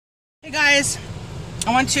Hey guys,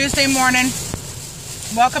 on Tuesday morning.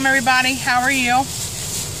 Welcome everybody. How are you?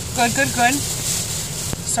 Good, good, good.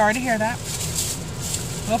 Sorry to hear that.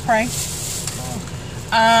 We'll pray.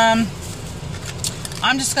 I'm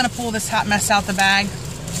just gonna pull this hot mess out the bag,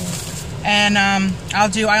 and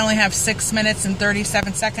I only have 6 minutes and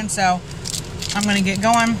 37 seconds, so I'm gonna get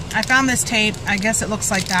going. I found this tape. I guess it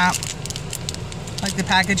looks like that, like the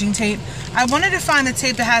packaging tape. I wanted to find the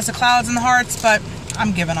tape that has the clouds and the hearts, but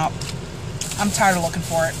I'm giving up. I'm tired of looking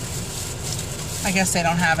for it. I guess they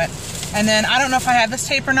don't have it. And then I don't know if I have this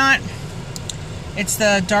tape or not. It's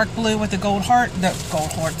the dark blue with the gold heart,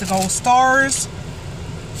 the gold stars.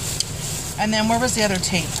 And then where was the other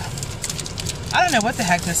tape? I don't know what the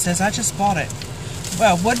heck this is. I just bought it.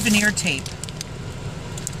 Well, wood veneer tape.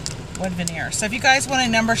 Wood veneer. So if you guys want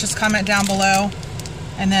any numbers, just comment down below.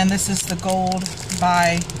 And then this is the gold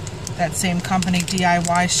by that same company,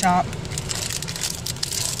 DIY Shop.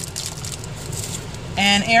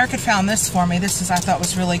 And Eric had found this for me. This I thought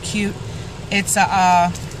was really cute. It's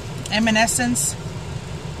a Eminescence.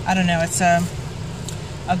 I don't know. It's a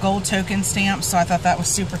gold token stamp. So I thought that was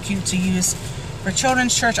super cute to use for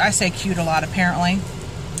children's church. I say cute a lot apparently.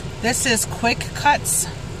 This is Quick Cuts.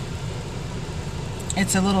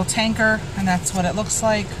 It's a little tanker, and that's what it looks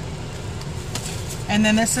like. And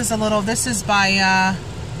then this is by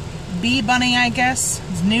Bee Bunny, I guess.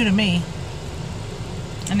 It's new to me.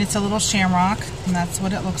 And it's a little shamrock, and that's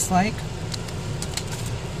what it looks like.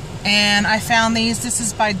 And I found these. This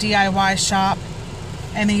is by DIY Shop,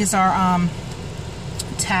 and these are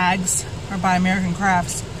tags, or by American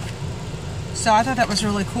Crafts. So I thought that was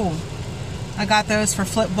really cool. I got those for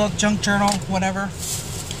Flipbook, Junk Journal, whatever.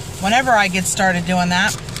 Whenever I get started doing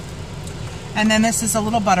that. And then this is a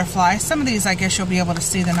little butterfly. Some of these, I guess you'll be able to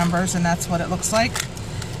see the numbers, and that's what it looks like.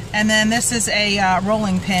 And then this is a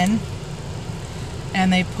rolling pin.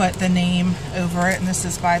 And they put the name over it, and this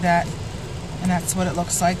is by that, and that's what it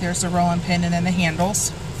looks like. There's the rolling pin and then the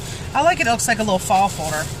handles. I like it. It looks like a little fall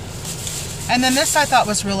folder. And then this I thought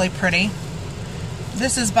was really pretty.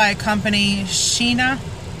 This is by a company, Sheena.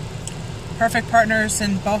 Perfect Partners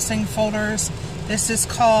Embossing Folders. This is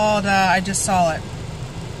called, I just saw it,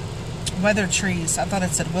 Weather Trees. I thought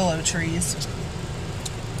it said Willow Trees.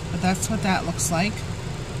 But that's what that looks like.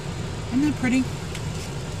 Isn't that pretty?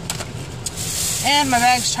 And my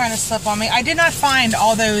bag's trying to slip on me. I did not find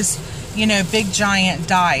all those, you know, big giant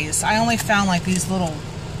dies. I only found like these little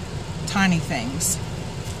tiny things.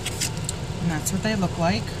 And that's what they look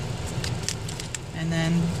like. And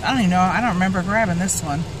then, I don't even know, I don't remember grabbing this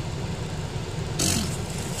one.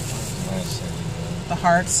 The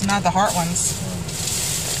hearts, not the heart ones.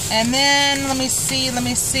 And then, let me see,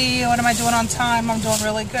 what am I doing on time? I'm doing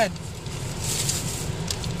really good.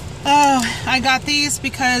 Oh, I got these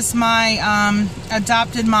because my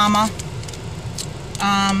adopted mama,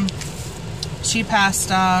 she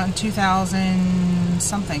passed in 2000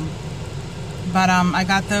 something. But I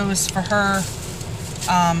got those for her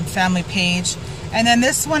family page. And then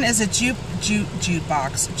this one is a juice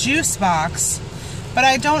box. But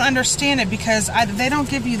I don't understand it because they don't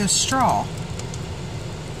give you the straw.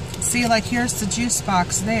 See, like here's the juice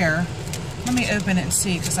box there. Let me open it and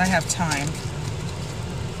see because I have time.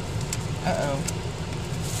 Uh-oh.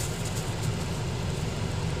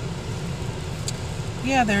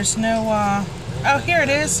 Yeah, there's no, oh, here it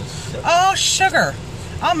is. Oh, sugar.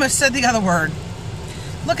 I almost said the other word.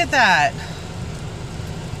 Look at that.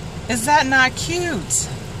 Is that not cute?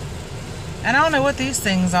 And I don't know what these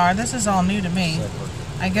things are. This is all new to me.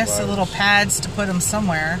 I guess the little pads to put them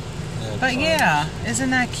somewhere. But yeah,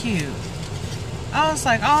 isn't that cute? I was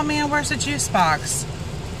like, oh man, where's the juice box?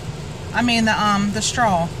 I mean, the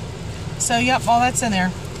straw. So, yep, all that's in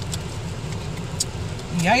there.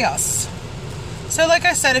 Yes. So, like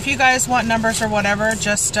I said, if you guys want numbers or whatever,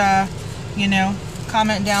 just, you know,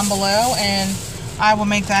 comment down below, and I will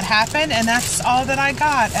make that happen. And that's all that I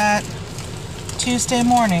got at Tuesday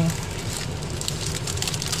morning.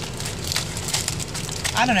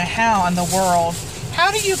 I don't know how in the world.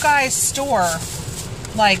 How do you guys store,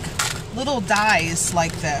 like, little dies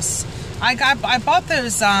like this? I bought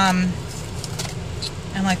those,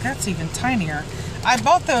 and like that's even tinier. I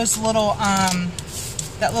bought those little,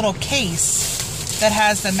 that little case that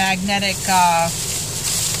has the magnetic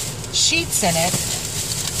sheets in it.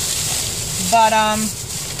 But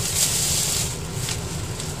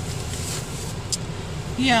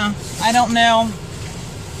yeah, I don't know.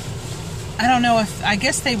 I don't know if, I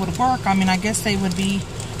guess they would work. I mean, I guess they would be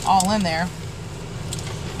all in there.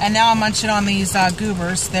 And now I'm munching on these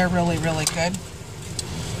goobers. They're really, really good.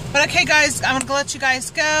 But okay, guys, I'm going to let you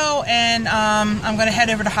guys go, and I'm going to head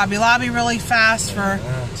over to Hobby Lobby really fast for...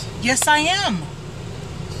 Yes, I am.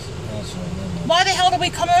 Why the hell did we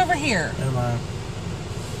come over here?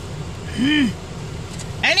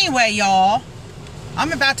 Anyway, y'all,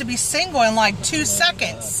 I'm about to be single in like 2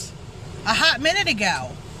 seconds. A hot minute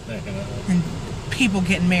ago. And people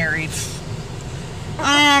getting married.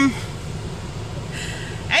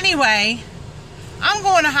 Anyway, I'm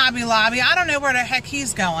going to Hobby Lobby. I don't know where the heck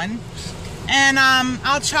he's going. And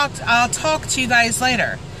I'll talk to you guys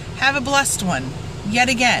later. Have a blessed one, yet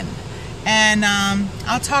again. And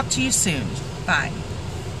I'll talk to you soon. Bye.